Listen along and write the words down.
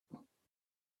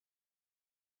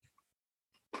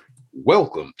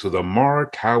Welcome to the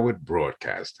Mark Howard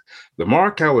Broadcast. The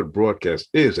Mark Howard Broadcast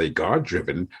is a God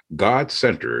driven, God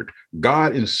centered,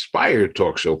 God inspired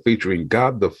talk show featuring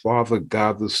God the Father,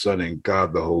 God the Son, and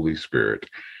God the Holy Spirit.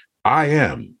 I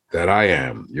am that I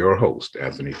am, your host,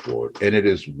 Anthony Ford, and it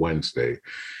is Wednesday.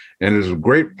 And it is a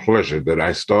great pleasure that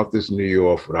I start this new year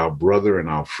off with our brother and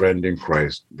our friend in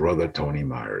Christ, Brother Tony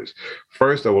Myers.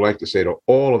 First, I would like to say to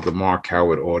all of the Mark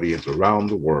Howard audience around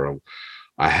the world,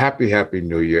 a happy, happy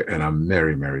new year and a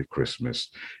merry, merry Christmas.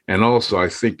 And also, I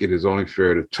think it is only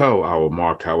fair to tell our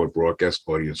Mark Howard broadcast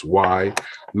audience why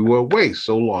we were away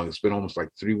so long. It's been almost like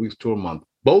 3 weeks to a month.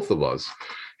 Both of us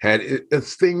had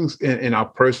it's things in our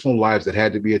personal lives that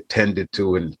had to be attended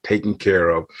to and taken care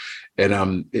of.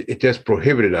 And it just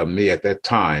prohibited me at that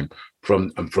time from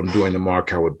doing the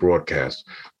Mark Howard broadcast.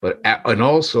 And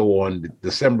also on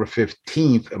December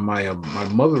 15th, my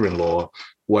mother-in-law,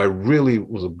 who I really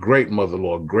was a great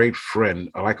mother-in-law, a great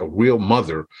friend, like a real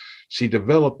mother. She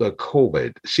developed a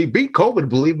COVID. She beat COVID,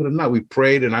 believe it or not. We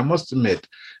prayed, and I must admit,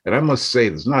 and I must say,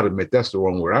 this not admit, that's the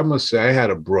wrong word. I must say I had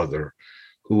a brother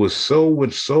who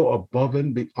went so above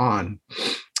and beyond.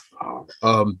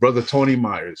 Brother Tony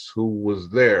Myers, who was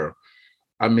there.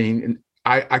 I mean,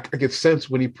 I could sense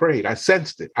when he prayed. I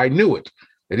sensed it. I knew it.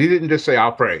 And he didn't just say,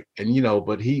 I'll pray. And,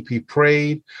 but he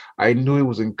prayed. I knew he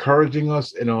was encouraging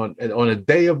us. And on a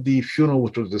day of the funeral,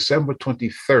 which was December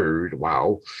 23rd,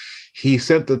 wow, he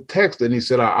sent a text and he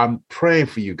said, I'm praying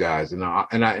for you guys. And I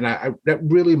that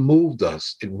really moved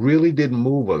us. It really did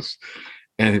move us.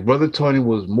 And Brother Tony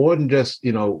was more than just,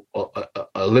 a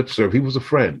lip serve. He was a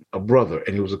friend, a brother,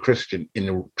 and he was a Christian in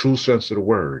the true sense of the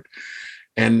word.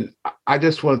 And I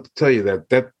just wanted to tell you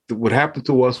that what happened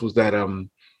to us was that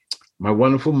my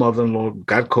wonderful mother-in-law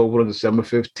got COVID on December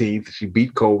 15th. She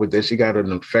beat COVID. Then she got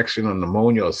an infection or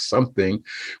pneumonia or something.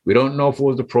 We don't know if it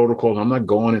was the protocol. I'm not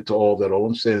going into all that. All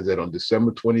I'm saying is that on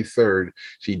December 23rd,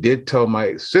 she did tell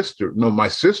my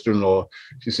sister-in-law,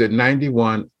 she said,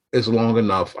 91 is long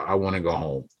enough. I want to go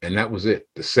home. And that was it.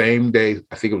 The same day,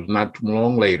 I think it was not too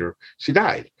long later, she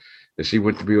died. And she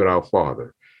went to be with our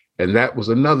father. And that was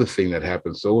another thing that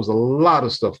happened. So it was a lot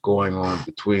of stuff going on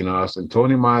between us. And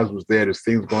Tony Myers was there. There's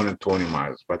things going on in Tony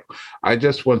Myers. But I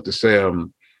just want to say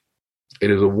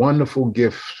it is a wonderful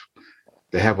gift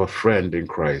to have a friend in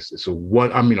Christ. It's a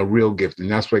real gift. And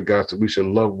that's why God said we should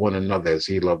love one another as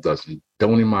he loved us. And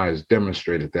Tony Myers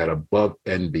demonstrated that above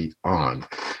and beyond.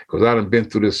 Because I've been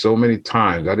through this so many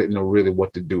times. I didn't know really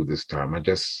what to do this time. I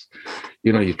just,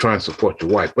 you try and support your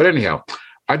wife. But anyhow,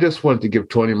 I just wanted to give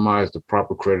Tony Myers the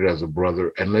proper credit as a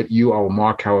brother and let you, our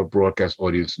Mark Howard broadcast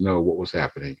audience, know what was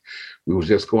happening. We was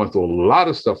just going through a lot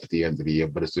of stuff at the end of the year,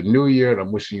 but it's a new year, and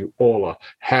I'm wishing you all a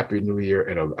happy new year,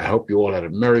 and I hope you all had a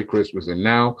Merry Christmas. And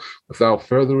now, without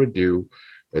further ado,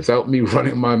 without me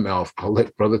running my mouth, I'll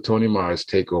let Brother Tony Myers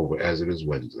take over as it is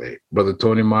Wednesday. Brother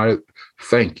Tony Myers,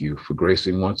 thank you for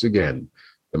gracing once again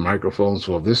the microphones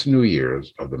for this New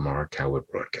Year's of the Mark Howard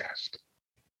broadcast.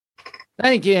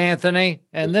 Thank you, Anthony.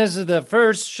 And this is the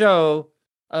first show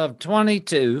of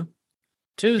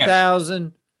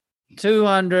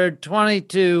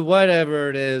 2,222, whatever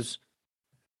it is.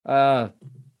 And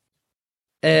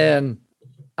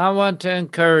I want to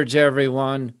encourage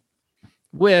everyone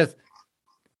with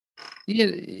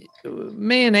me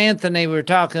and Anthony were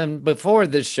talking before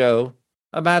the show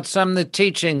about some of the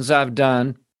teachings I've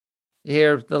done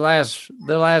here the last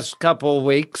couple of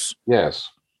weeks. Yes.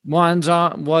 Was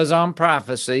on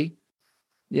prophecy.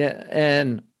 Yeah,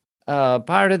 and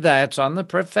part of that's on the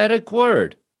prophetic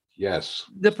word. Yes.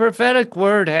 The prophetic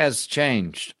word has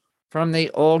changed from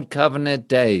the old covenant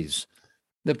days.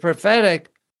 The prophetic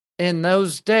in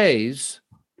those days,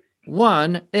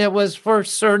 it was for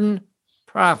certain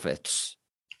prophets.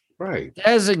 Right.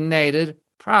 Designated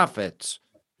prophets.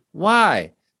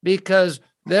 Why? Because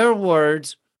their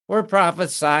words were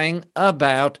prophesying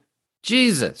about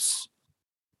Jesus.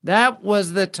 That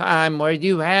was the time where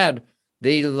you had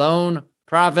the lone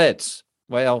prophets.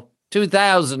 Well,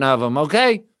 2,000 of them,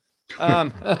 okay?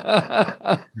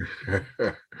 That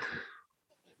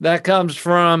comes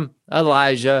from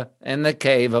Elijah and the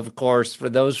cave, of course, for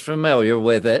those familiar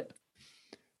with it.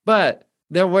 But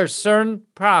there were certain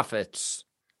prophets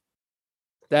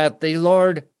that the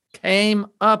Lord came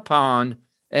upon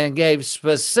and gave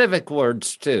specific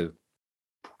words to.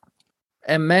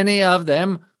 And many of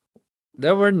them,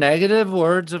 there were negative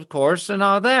words, of course, and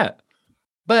all that.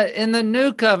 But in the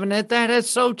new covenant, that has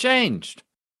so changed.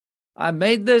 I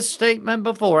made this statement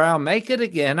before. I'll make it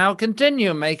again. I'll continue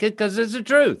to make it because it's the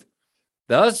truth.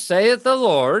 Thus saith the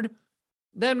Lord,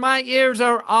 then my ears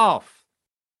are off.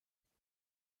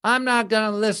 I'm not going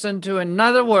to listen to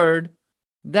another word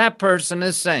that person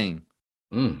is saying.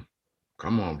 Mm.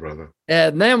 Come on, brother.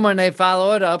 And then when they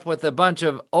follow it up with a bunch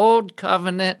of old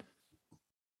covenant,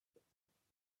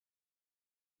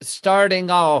 starting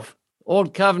off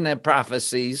old covenant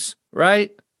prophecies,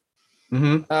 right?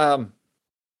 Mm-hmm.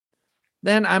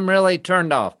 Then I'm really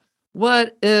turned off.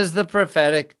 What is the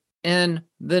prophetic in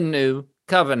the new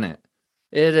covenant?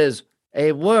 It is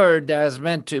a word that is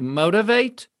meant to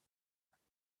motivate,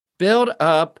 build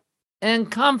up,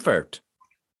 and comfort.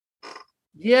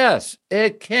 Yes,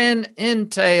 it can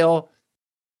entail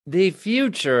the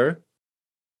future,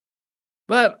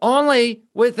 but only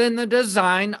within the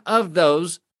design of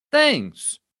those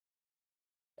things.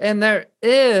 And there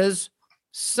is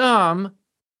some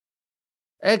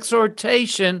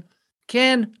exhortation,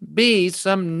 can be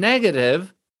some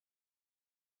negative,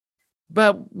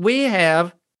 but we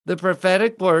have the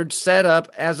prophetic word set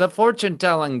up as a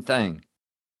fortune-telling thing.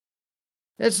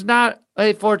 It's not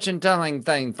a fortune-telling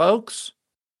thing, folks.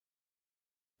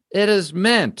 It is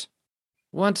meant,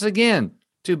 once again,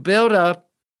 to build up,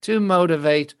 to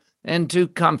motivate, and to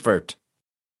comfort.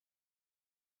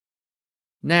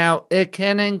 Now, it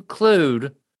can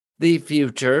include the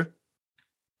future,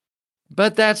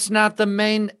 but that's not the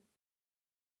main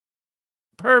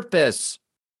purpose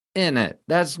in it.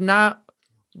 That's not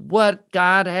what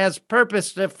God has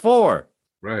purposed it for.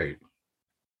 Right.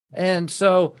 And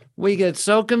so we get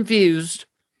so confused,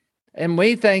 and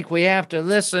we think we have to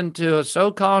listen to a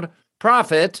so-called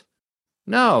prophet.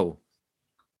 No.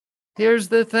 Here's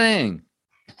the thing.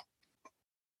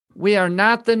 We are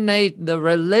not the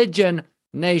religion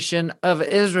nation of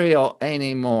Israel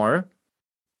anymore.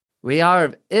 We are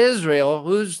of Israel,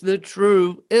 who's the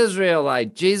true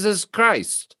Israelite, Jesus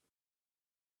Christ.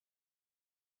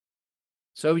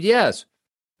 So yes,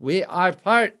 we are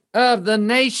part of the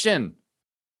nation.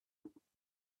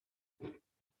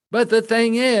 But the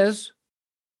thing is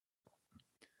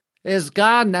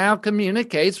God now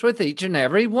communicates with each and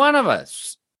every one of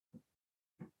us.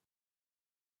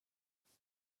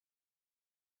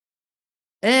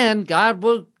 And God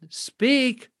will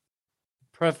speak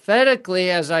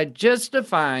prophetically, as I just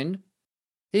defined.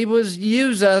 He will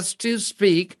use us to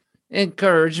speak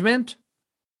encouragement,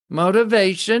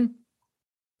 motivation,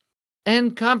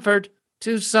 and comfort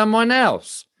to someone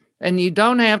else. And you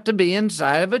don't have to be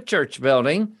inside of a church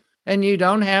building, and you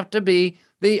don't have to be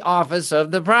the office of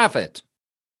the prophet.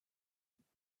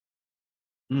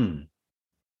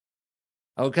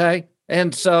 Okay?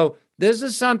 And so this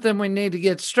is something we need to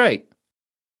get straight.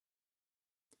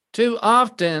 Too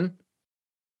often,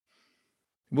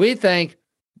 we think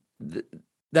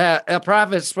that a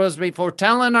prophet is supposed to be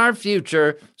foretelling our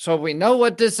future so we know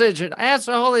what decision. Ask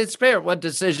the Holy Spirit what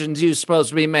decisions you're supposed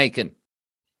to be making.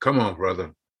 Come on,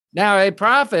 brother. Now, a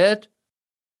prophet,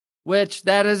 which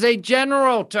that is a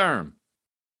general term,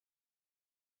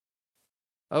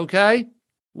 okay,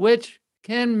 which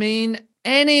can mean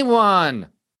anyone.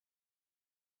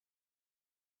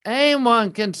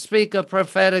 Anyone can speak a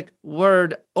prophetic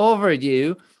word over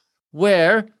you,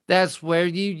 where that's where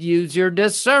you use your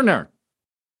discerner.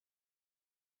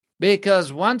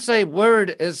 Because once a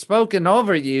word is spoken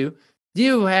over you,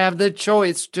 you have the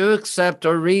choice to accept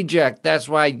or reject. That's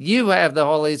why you have the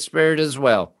Holy Spirit as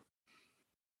well.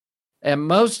 And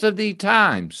most of the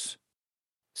times,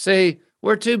 see,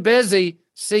 we're too busy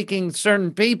seeking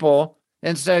certain people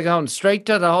instead of going straight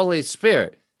to the Holy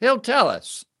Spirit. He'll tell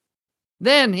us.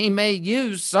 Then he may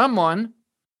use someone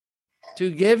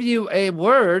to give you a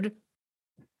word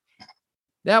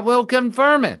that will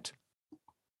confirm it.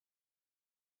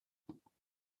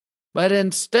 But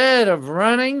instead of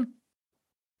running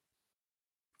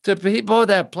to people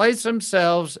that place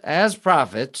themselves as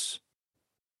prophets,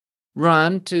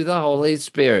 run to the Holy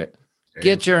Spirit. Amen.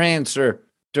 Get your answer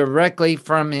directly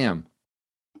from him.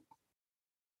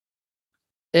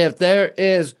 If there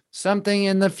is something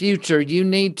in the future you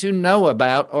need to know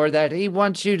about or that he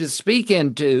wants you to speak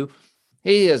into,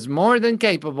 he is more than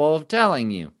capable of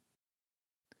telling you.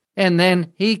 And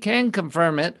then he can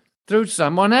confirm it through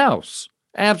someone else.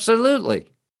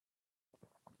 Absolutely.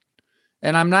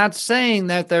 And I'm not saying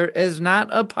that there is not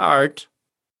a part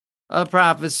of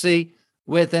prophecy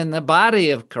within the body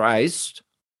of Christ,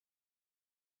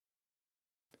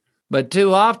 but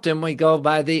too often we go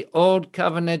by the old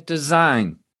covenant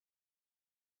design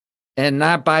and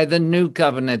not by the new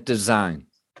covenant design.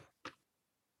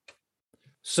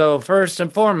 So first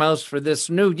and foremost, for this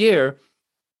new year,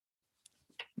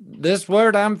 this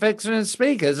word I'm fixing to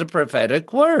speak is a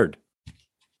prophetic word.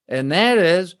 And that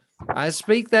is, I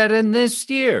speak that in this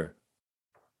year,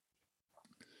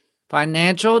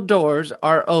 financial doors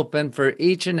are open for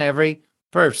each and every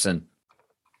person.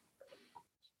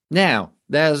 Now,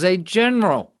 That is a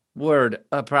general word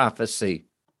of prophecy.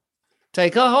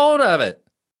 Take a hold of it.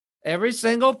 Every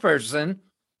single person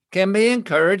can be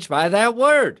encouraged by that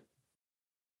word.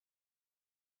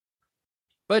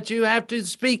 But you have to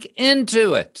speak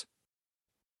into it.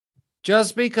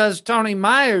 Just because Tony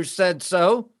Myers said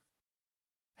so,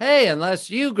 hey, unless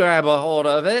you grab a hold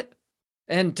of it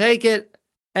and take it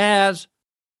as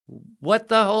what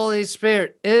the Holy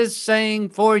Spirit is saying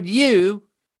for you,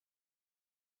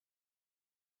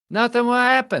 nothing will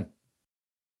happen.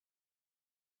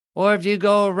 Or if you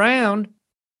go around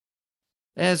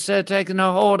and instead of taking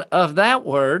a hold of that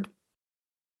word,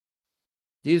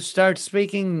 you start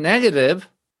speaking negative,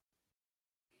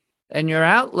 and your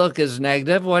outlook is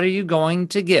negative, what are you going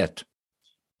to get?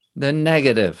 The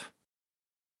negative.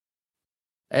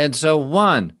 And so,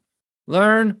 one,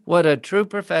 learn what a true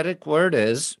prophetic word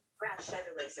is.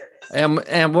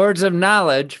 And words of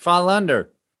knowledge fall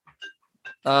under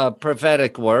a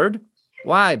prophetic word.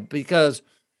 Why? Because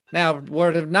now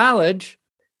word of knowledge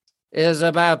is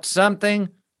about something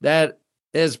that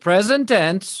is present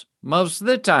tense most of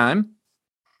the time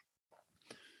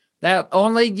that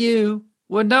only you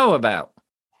would know about.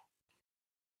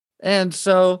 And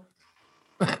so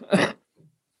a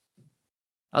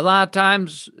lot of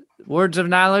times words of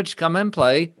knowledge come in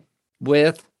play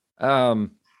with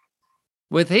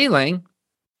healing,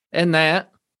 in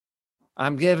that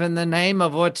I'm given the name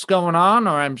of what's going on,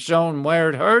 or I'm shown where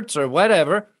it hurts or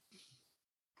whatever.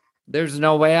 There's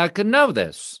no way I could know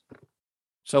this.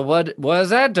 So what was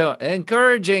that doing?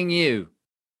 Encouraging you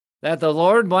that the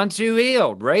Lord wants you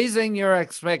healed, raising your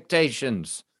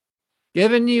expectations,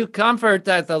 giving you comfort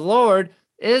that the Lord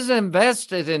is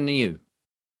invested in you.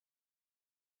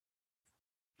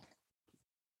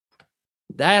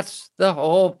 That's the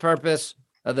whole purpose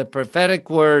of the prophetic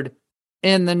word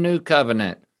in the new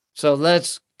covenant. So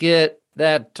let's get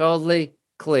that totally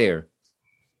clear.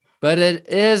 But it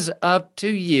is up to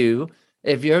you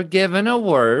if you're given a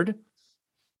word.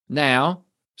 Now,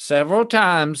 several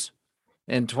times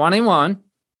in 21,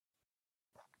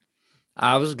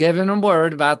 I was given a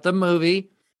word about the movie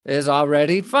is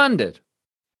already funded.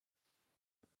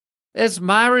 It's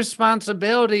my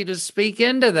responsibility to speak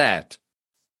into that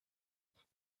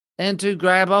and to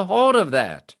grab a hold of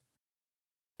that.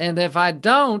 And if I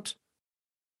don't,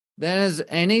 then is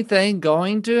anything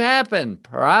going to happen?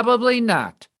 Probably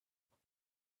not.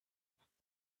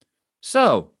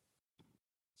 So,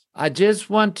 I just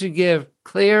want to give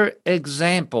clear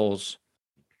examples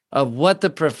of what the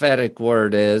prophetic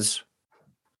word is.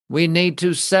 We need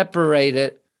to separate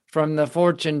it from the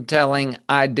fortune-telling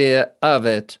idea of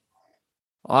it.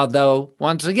 Although,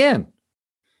 once again,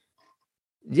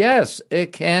 yes,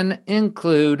 it can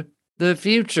include the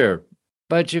future,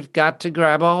 but you've got to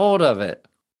grab a hold of it.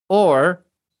 Or,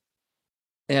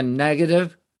 in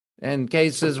negative, in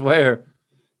cases where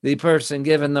the person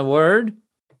given the word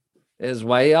is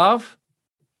way off,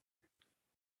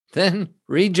 then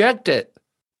reject it.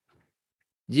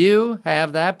 You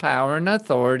have that power and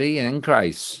authority in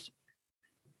Christ.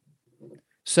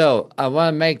 So I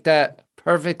want to make that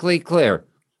perfectly clear.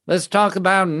 Let's talk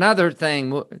about another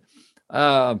thing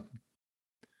that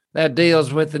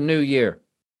deals with the new year.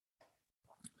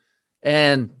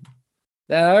 And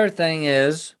the other thing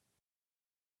is,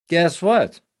 guess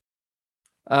what?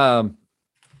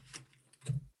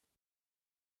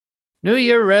 New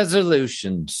Year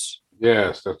resolutions.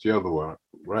 Yes, that's the other one.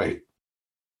 Right.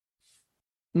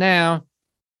 Now,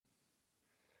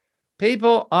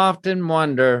 people often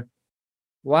wonder,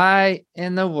 why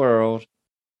in the world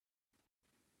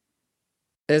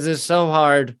is it so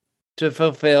hard to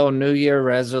fulfill New Year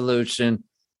resolution?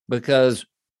 Because,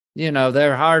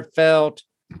 they're heartfelt.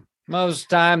 Most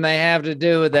time they have to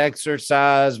do with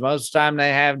exercise. Most time they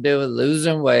have to do with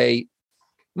losing weight.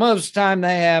 Most time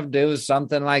they have to do with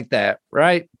something like that,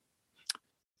 right?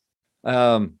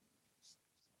 And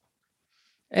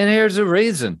here's the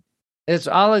reason. It's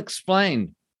all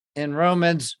explained in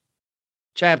Romans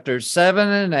chapters 7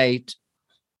 and 8.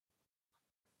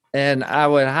 And I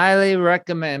would highly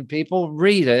recommend people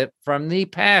read it from the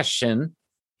Passion,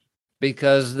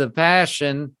 because the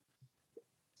Passion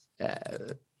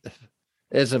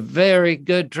is a very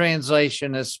good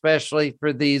translation, especially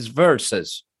for these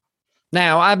verses.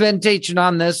 Now, I've been teaching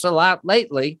on this a lot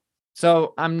lately,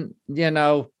 so I'm,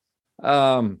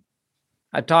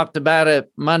 I talked about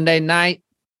it Monday night.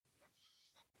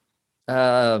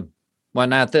 Well,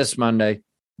 not this Monday,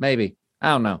 maybe. I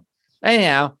don't know.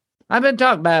 Anyhow, I've been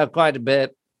talking about it quite a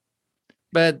bit,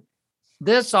 but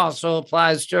this also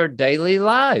applies to our daily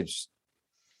lives.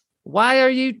 Why are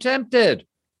you tempted?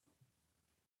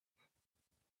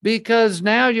 because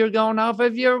now you're going off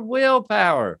of your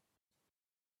willpower.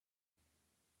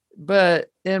 But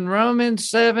in Romans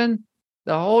 7,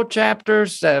 the whole chapter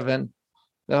 7,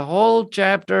 the whole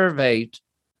chapter of 8,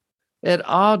 it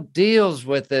all deals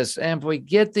with this. And if we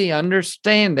get the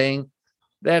understanding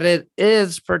that it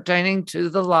is pertaining to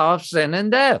the law of sin and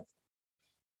death,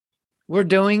 we're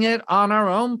doing it on our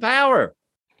own power.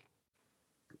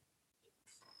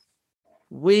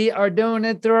 We are doing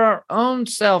it through our own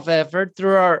self-effort,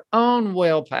 through our own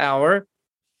willpower.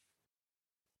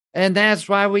 And that's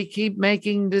why we keep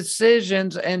making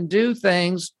decisions and do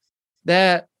things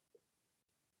that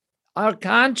our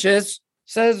conscience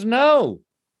says no.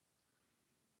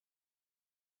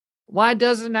 Why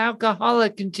does an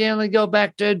alcoholic continually go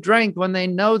back to a drink when they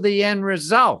know the end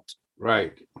result?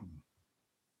 Right.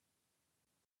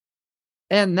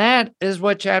 And that is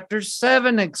what chapter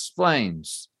 7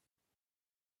 explains.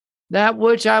 That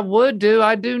which I would do,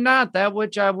 I do not. That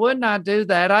which I would not do,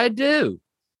 that I do.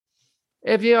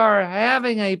 If you are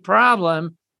having a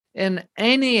problem in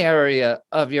any area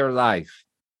of your life,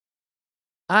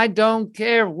 I don't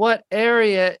care what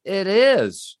area it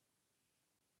is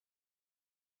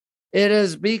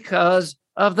because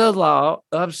of the law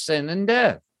of sin and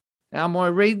death. Now I'm going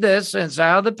to read this, and it's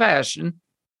out of the Passion.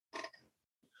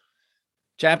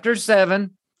 Chapter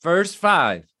 7, verse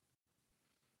 5.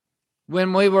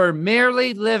 When we were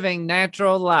merely living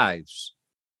natural lives,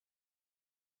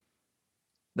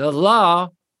 the law,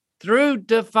 through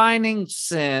defining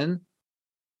sin,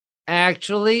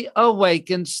 actually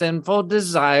awakened sinful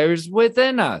desires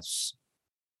within us,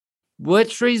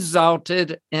 which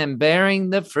resulted in bearing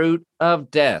the fruit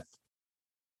of death.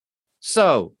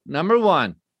 So, number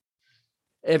one,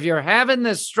 if you're having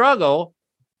this struggle,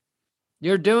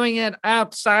 you're doing it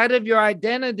outside of your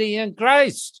identity in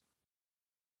Christ.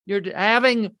 You're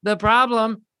having the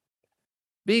problem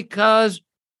because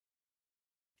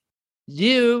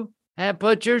you have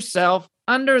put yourself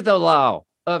under the law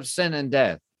of sin and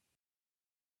death,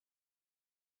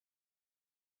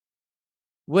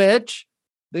 which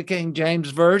the King James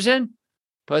Version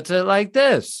puts it like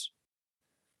this.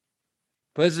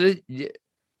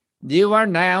 You are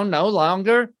now no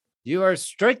longer, you are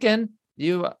stricken,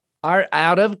 you are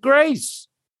out of grace.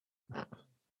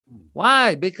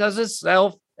 Why? Because of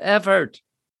self-effort.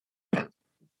 All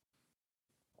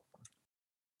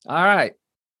right.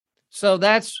 So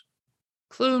that's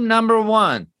clue number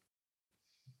one.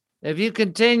 If you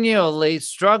continually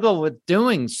struggle with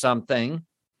doing something,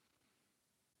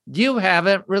 you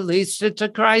haven't released it to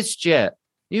Christ yet.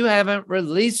 You haven't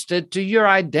released it to your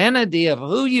identity of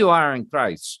who you are in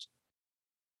Christ.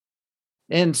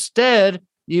 Instead,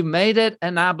 you made it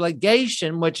an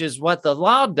obligation, which is what the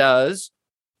law does.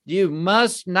 You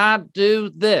must not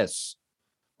do this,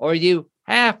 or you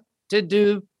have to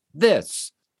do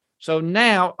this. So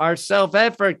now our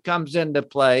self-effort comes into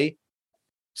play.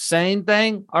 Same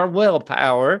thing, our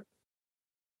willpower.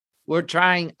 We're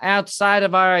trying outside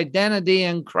of our identity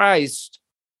in Christ.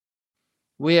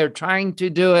 We are trying to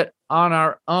do it on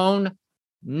our own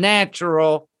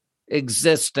natural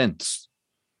existence.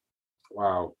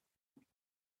 Wow.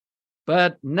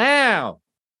 But now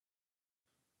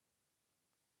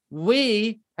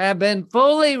we have been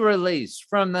fully released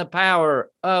from the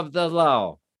power of the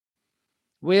law.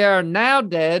 We are now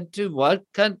dead to what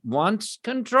once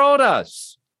controlled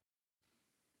us.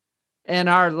 And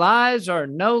our lives are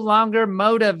no longer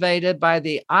motivated by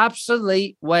the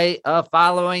obsolete way of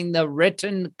following the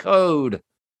written code.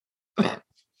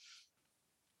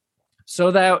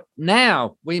 So that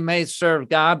now we may serve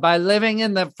God by living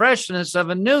in the freshness of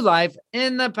a new life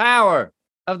in the power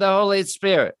of the Holy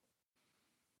Spirit.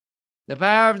 The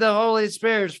power of the Holy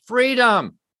Spirit is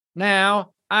freedom.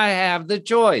 Now I have the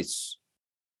choice.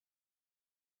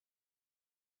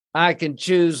 I can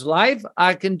choose life.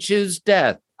 I can choose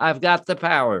death. I've got the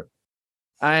power.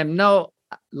 I am no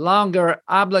longer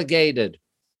obligated.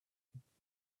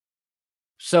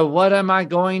 So what am I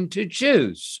going to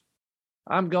choose?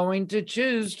 I'm going to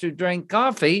choose to drink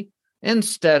coffee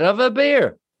instead of a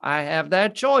beer. I have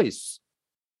that choice.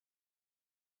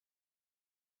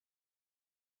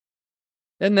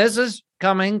 And this is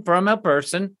coming from a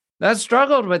person that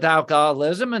struggled with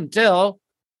alcoholism until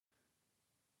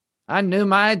I knew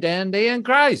my identity in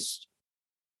Christ.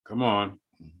 Come on.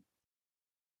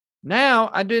 Now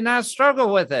I do not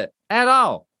struggle with it at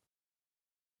all.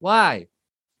 Why?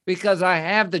 Because I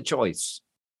have the choice.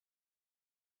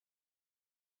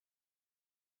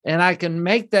 And I can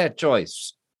make that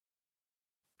choice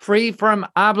free from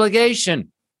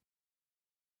obligation.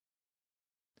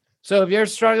 So if you're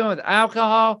struggling with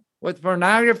alcohol, with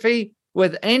pornography,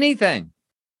 with anything,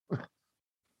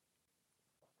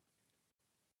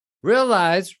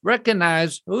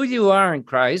 recognize who you are in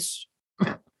Christ.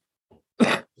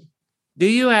 Do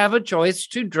you have a choice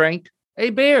to drink a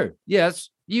beer? Yes,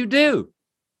 you do.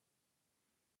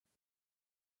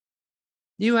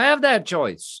 You have that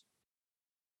choice.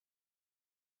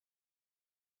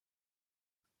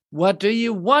 What do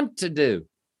you want to do?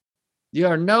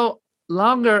 You're no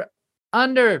longer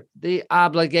under the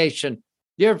obligation.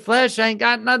 Your flesh ain't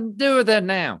got nothing to do with it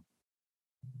now.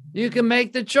 You can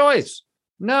make the choice.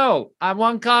 No, I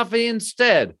want coffee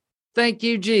instead. Thank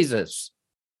you, Jesus.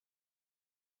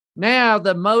 Now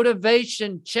the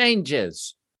motivation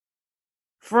changes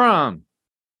from,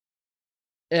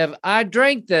 if I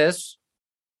drink this,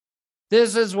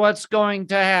 this is what's going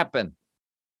to happen.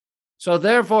 So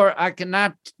therefore, I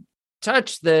cannot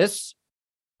touch this.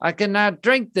 I cannot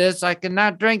drink this. I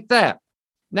cannot drink that.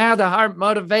 Now the heart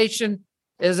motivation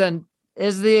is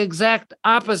the exact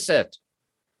opposite.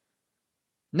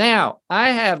 Now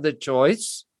I have the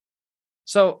choice.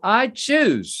 So I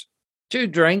choose to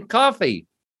drink coffee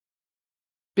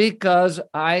because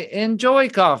I enjoy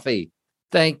coffee.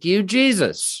 Thank you,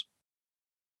 Jesus.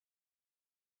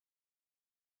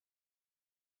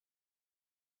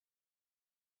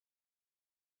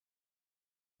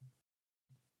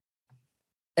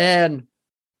 And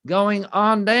going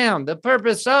on down, the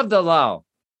purpose of the law,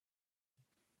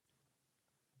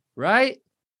 right?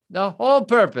 The whole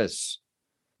purpose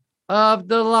of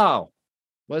the law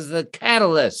was the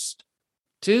catalyst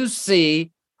to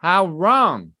see how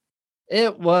wrong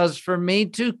it was for me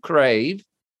to crave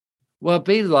what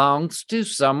belongs to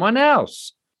someone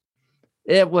else.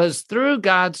 It was through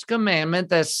God's commandment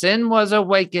that sin was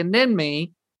awakened in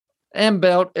me and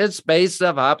built its base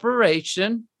of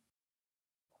operation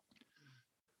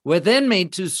within me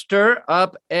to stir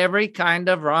up every kind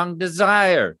of wrong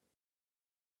desire.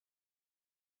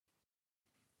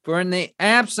 For in the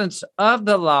absence of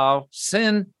the law,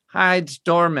 sin hides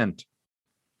dormant.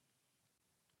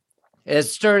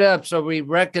 It's stirred up, so we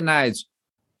recognize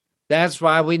that's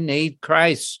why we need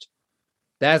Christ.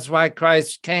 That's why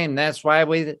Christ came. That's why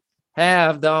we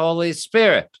have the Holy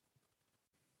Spirit.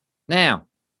 Now,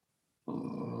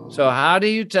 so how do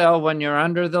you tell when you're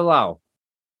under the law?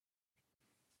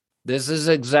 This is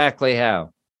exactly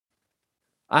how.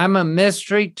 I'm a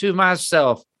mystery to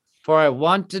myself, for I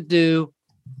want to do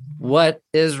what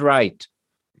is right,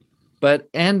 but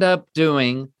end up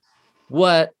doing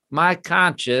what my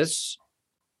conscience,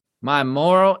 my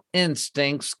moral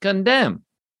instincts condemn.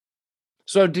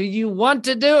 So do you want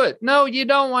to do it? No, you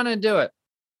don't want to do it.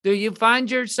 Do you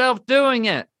find yourself doing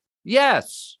it?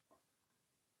 Yes.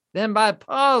 Then by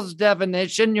Paul's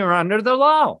definition, you're under the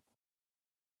law.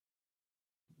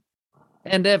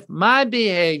 And if my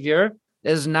behavior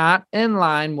is not in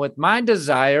line with my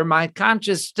desire, my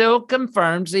conscience still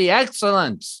confirms the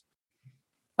excellence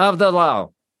of the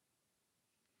law.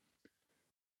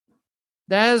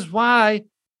 That is why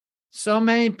so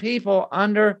many people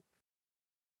under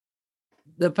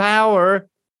the power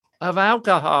of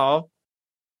alcohol,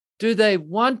 do they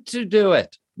want to do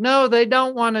it? No, they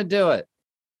don't want to do it.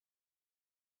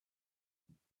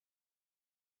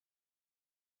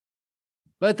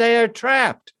 But they are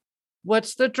trapped.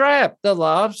 What's the trap? The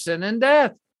law of sin and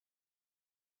death.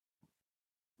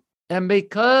 And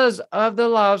because of the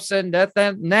law of sin and death,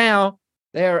 then now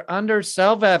they're under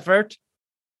self-effort.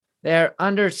 They're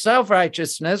under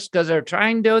self-righteousness because they're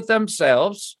trying to do it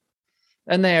themselves.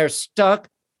 And they are stuck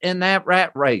in that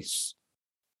rat race.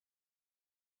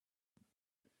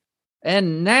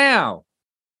 And now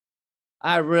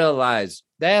I realize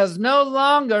that is no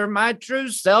longer my true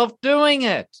self doing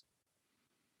it,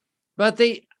 but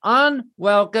the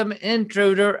unwelcome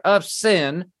intruder of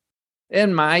sin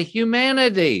in my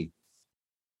humanity.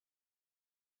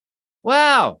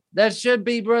 Wow, that should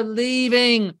be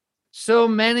relieving so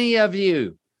many of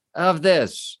you of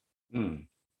this.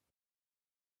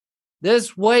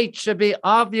 This weight should be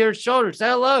off your shoulders.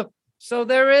 Hello. So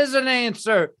there is an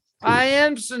answer. I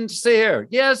am sincere.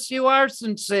 Yes, you are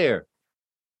sincere.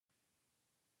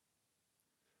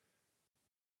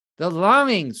 The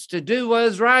longings to do what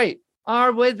is right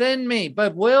are within me,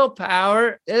 but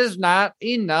willpower is not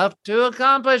enough to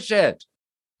accomplish it.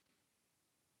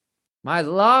 My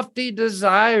lofty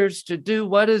desires to do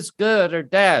what is good are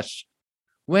dashed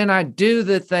when I do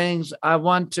the things I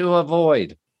want to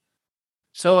avoid.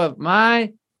 So if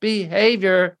my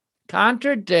behavior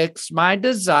contradicts my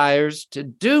desires to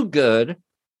do good,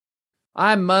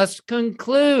 I must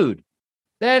conclude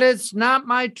that it's not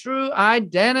my true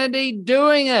identity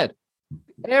doing it.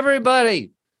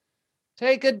 Everybody,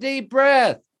 take a deep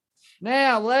breath.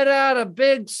 Now let out a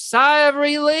big sigh of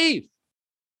relief.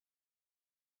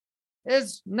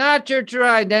 is not your true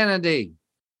identity,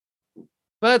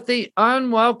 but the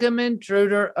unwelcome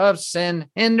intruder of sin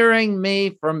hindering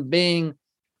me from being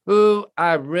who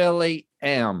I really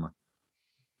am.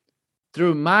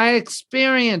 Through my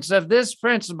experience of this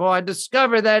principle, I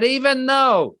discover that even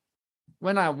though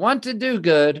when I want to do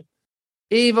good,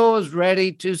 evil is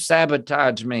ready to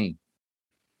sabotage me.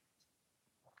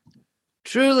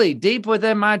 Truly, deep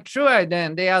within my true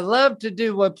identity, I love to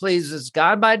do what pleases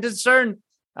God, but I discern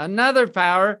another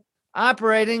power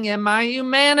operating in my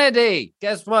humanity.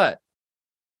 Guess what?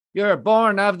 You're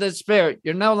born of the Spirit.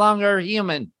 You're no longer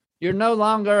human. You're no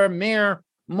longer a mere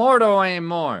mortal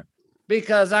anymore,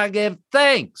 because I give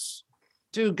thanks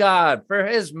to God for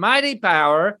his mighty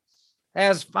power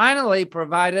has finally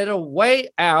provided a way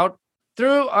out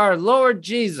through our Lord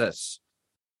Jesus,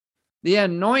 the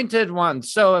anointed one.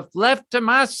 So if left to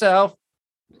myself,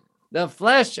 the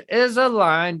flesh is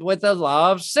aligned with the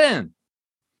law of sin.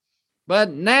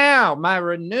 But now my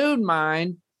renewed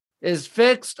mind is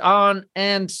fixed on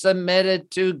and submitted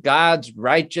to God's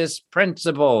righteous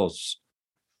principles.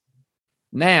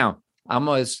 Now, I'm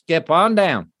going to skip on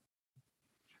down.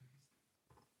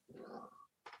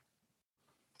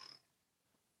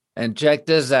 And check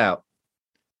this out.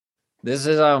 This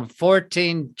is on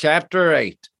 14, chapter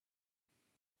 8.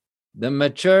 The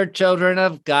mature children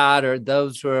of God are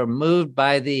those who are moved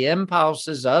by the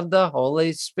impulses of the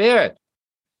Holy Spirit.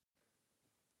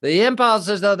 The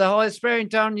impulses of the Holy Spirit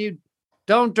telling you,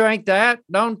 don't drink that,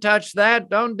 don't touch that,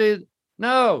 don't do.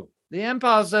 No, the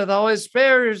impulse of the Holy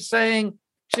Spirit is saying,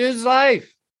 choose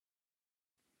life.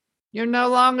 You're no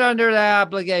longer under that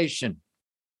obligation.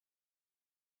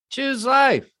 Choose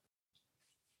life.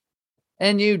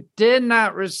 And you did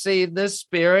not receive the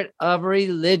spirit of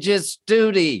religious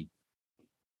duty,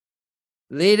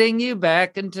 leading you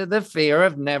back into the fear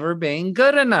of never being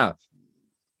good enough.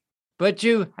 But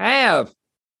you have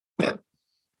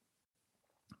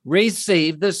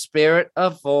received the spirit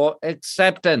of full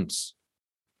acceptance,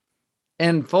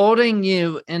 enfolding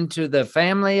you into the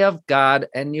family of God,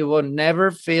 and you will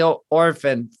never feel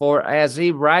orphaned, for as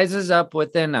he rises up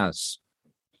within us,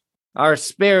 our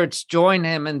spirits join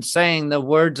him in saying the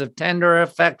words of tender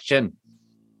affection,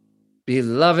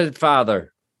 beloved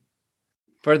Father.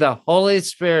 For the Holy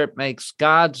Spirit makes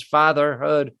God's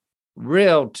fatherhood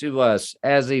real to us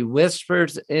as he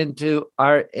whispers into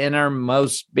our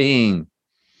innermost being.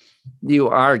 You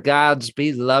are God's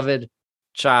beloved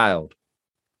child.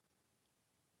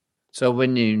 So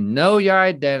when you know your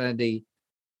identity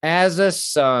as a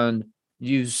son,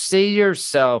 you see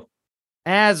yourself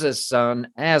as a son,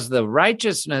 as the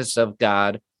righteousness of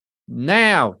God.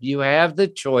 Now you have the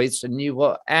choice, and you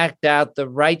will act out the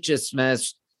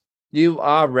righteousness you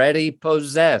already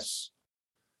possess.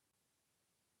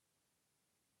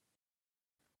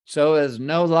 So it's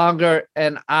no longer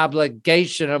an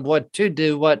obligation of what to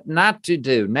do, what not to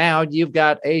do. Now you've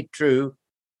got a true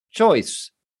choice.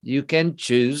 You can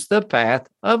choose the path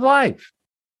of life.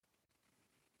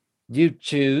 You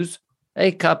choose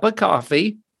a cup of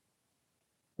coffee.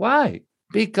 Why?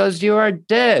 Because you are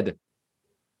dead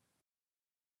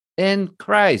in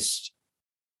Christ,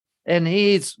 and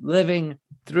he's living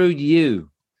through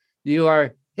you. You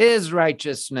are his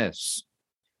righteousness.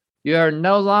 You are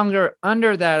no longer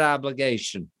under that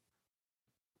obligation.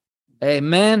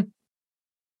 Amen.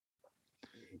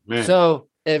 Amen. So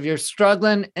if you're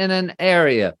struggling in an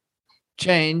area,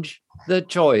 change the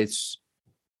choice.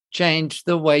 Change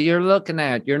the way you're looking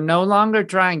at it. You're no longer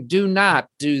trying, do not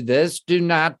do this, do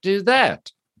not do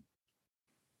that.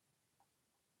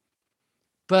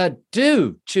 But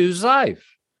do choose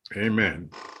life. Amen.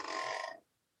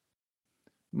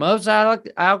 Most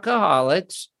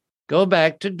alcoholics go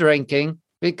back to drinking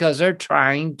because they're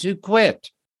trying to quit,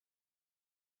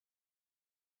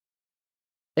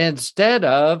 instead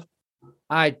of,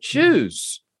 I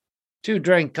choose to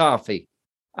drink coffee.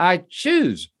 I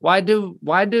choose. Why do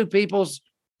people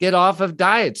get off of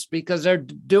diets? Because they're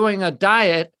doing a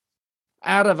diet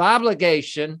out of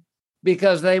obligation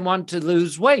because they want to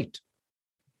lose weight.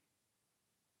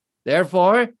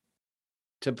 Therefore,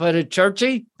 to put it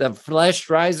churchy, the flesh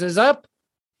rises up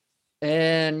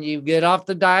and you get off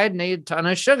the diet and eat a ton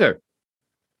of sugar.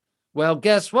 Well,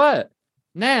 guess what?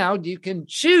 Now you can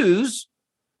choose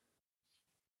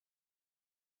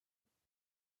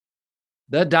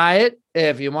the diet.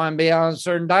 If you want to be on a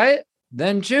certain diet,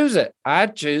 then choose it. I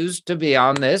choose to be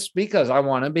on this because I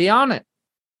want to be on it.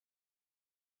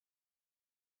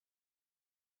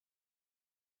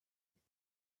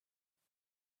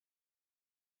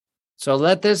 So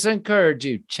let this encourage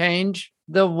you. Change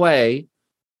the way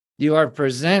you are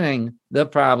presenting the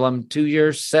problem to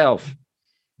yourself.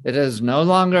 It is no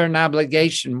longer an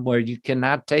obligation where you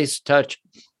cannot taste, touch.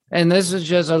 And this is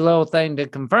just a little thing to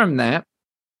confirm that.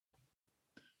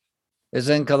 Is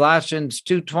in Colossians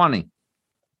 2:20.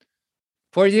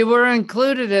 For you were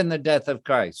included in the death of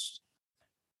Christ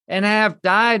and have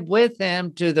died with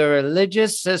him to the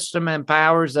religious system and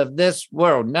powers of this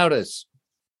world. Notice,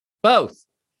 both,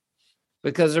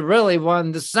 because they're really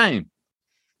one the same.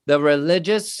 The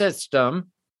religious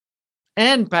system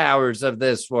and powers of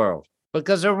this world,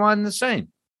 because they're one the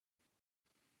same.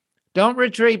 Don't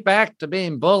retreat back to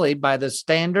being bullied by the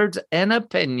standards and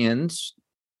opinions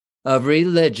of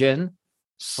religion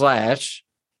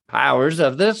 / powers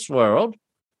of this world.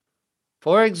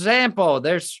 For example,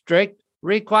 there's strict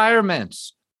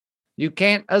requirements. You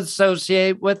can't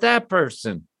associate with that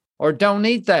person, or don't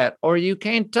eat that, or you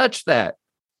can't touch that.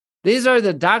 These are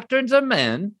the doctrines of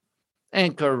men,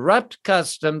 and corrupt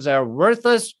customs are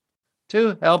worthless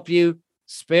to help you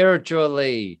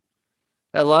spiritually.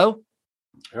 Hello?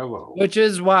 Hello. Which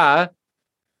is why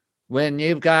when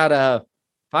you've got a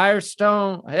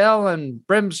firestone, hell and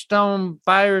brimstone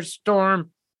firestorm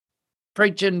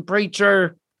preaching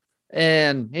preacher,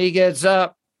 and he gets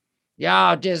up,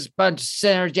 y'all just a bunch of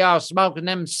sinners, y'all smoking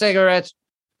them cigarettes.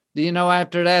 Do you know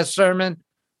after that sermon,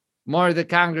 more of the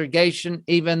congregation,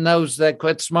 even those that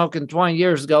quit smoking 20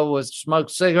 years ago, was smoke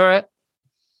cigarette?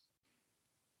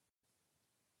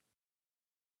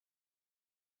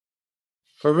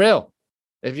 For real.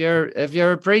 If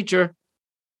you're a preacher,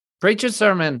 preach a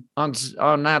sermon on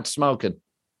not smoking.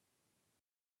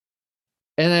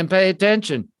 And then pay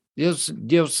attention.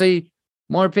 You'll see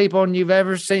more people than you've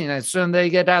ever seen as soon as they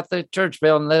get out the church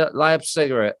building light up a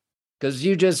cigarette, because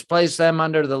you just place them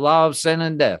under the law of sin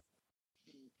and death.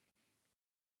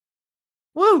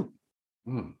 Woo!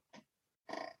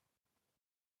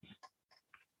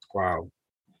 Wow.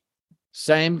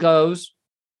 Same goes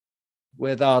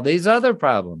with all these other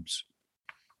problems.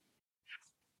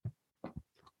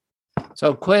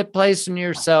 So quit placing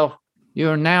yourself. You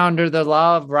are now under the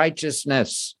law of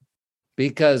righteousness,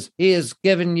 because he has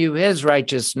given you his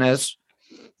righteousness.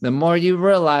 The more you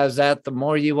realize that, the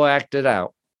more you will act it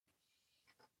out.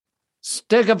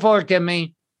 Stick a fork in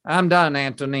me. I'm done,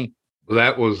 Anthony.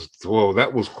 That was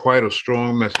quite a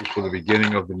strong message for the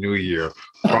beginning of the new year.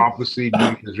 Prophecy,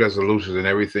 New Year's resolutions, and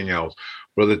everything else.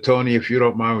 Brother Tony, if you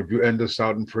don't mind, would you end us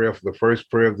out in prayer for the first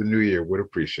prayer of the new year? Would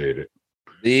appreciate it.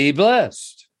 Be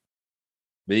blessed.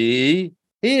 Be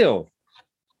healed.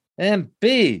 And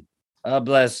be a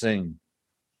blessing.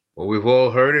 Well, we've all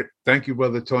heard it. Thank you,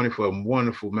 Brother Tony, for a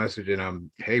wonderful message.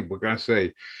 And we're gonna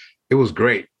say it was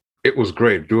great. It was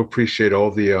great. Do appreciate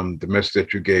all the message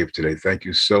that you gave today. Thank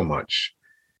you so much.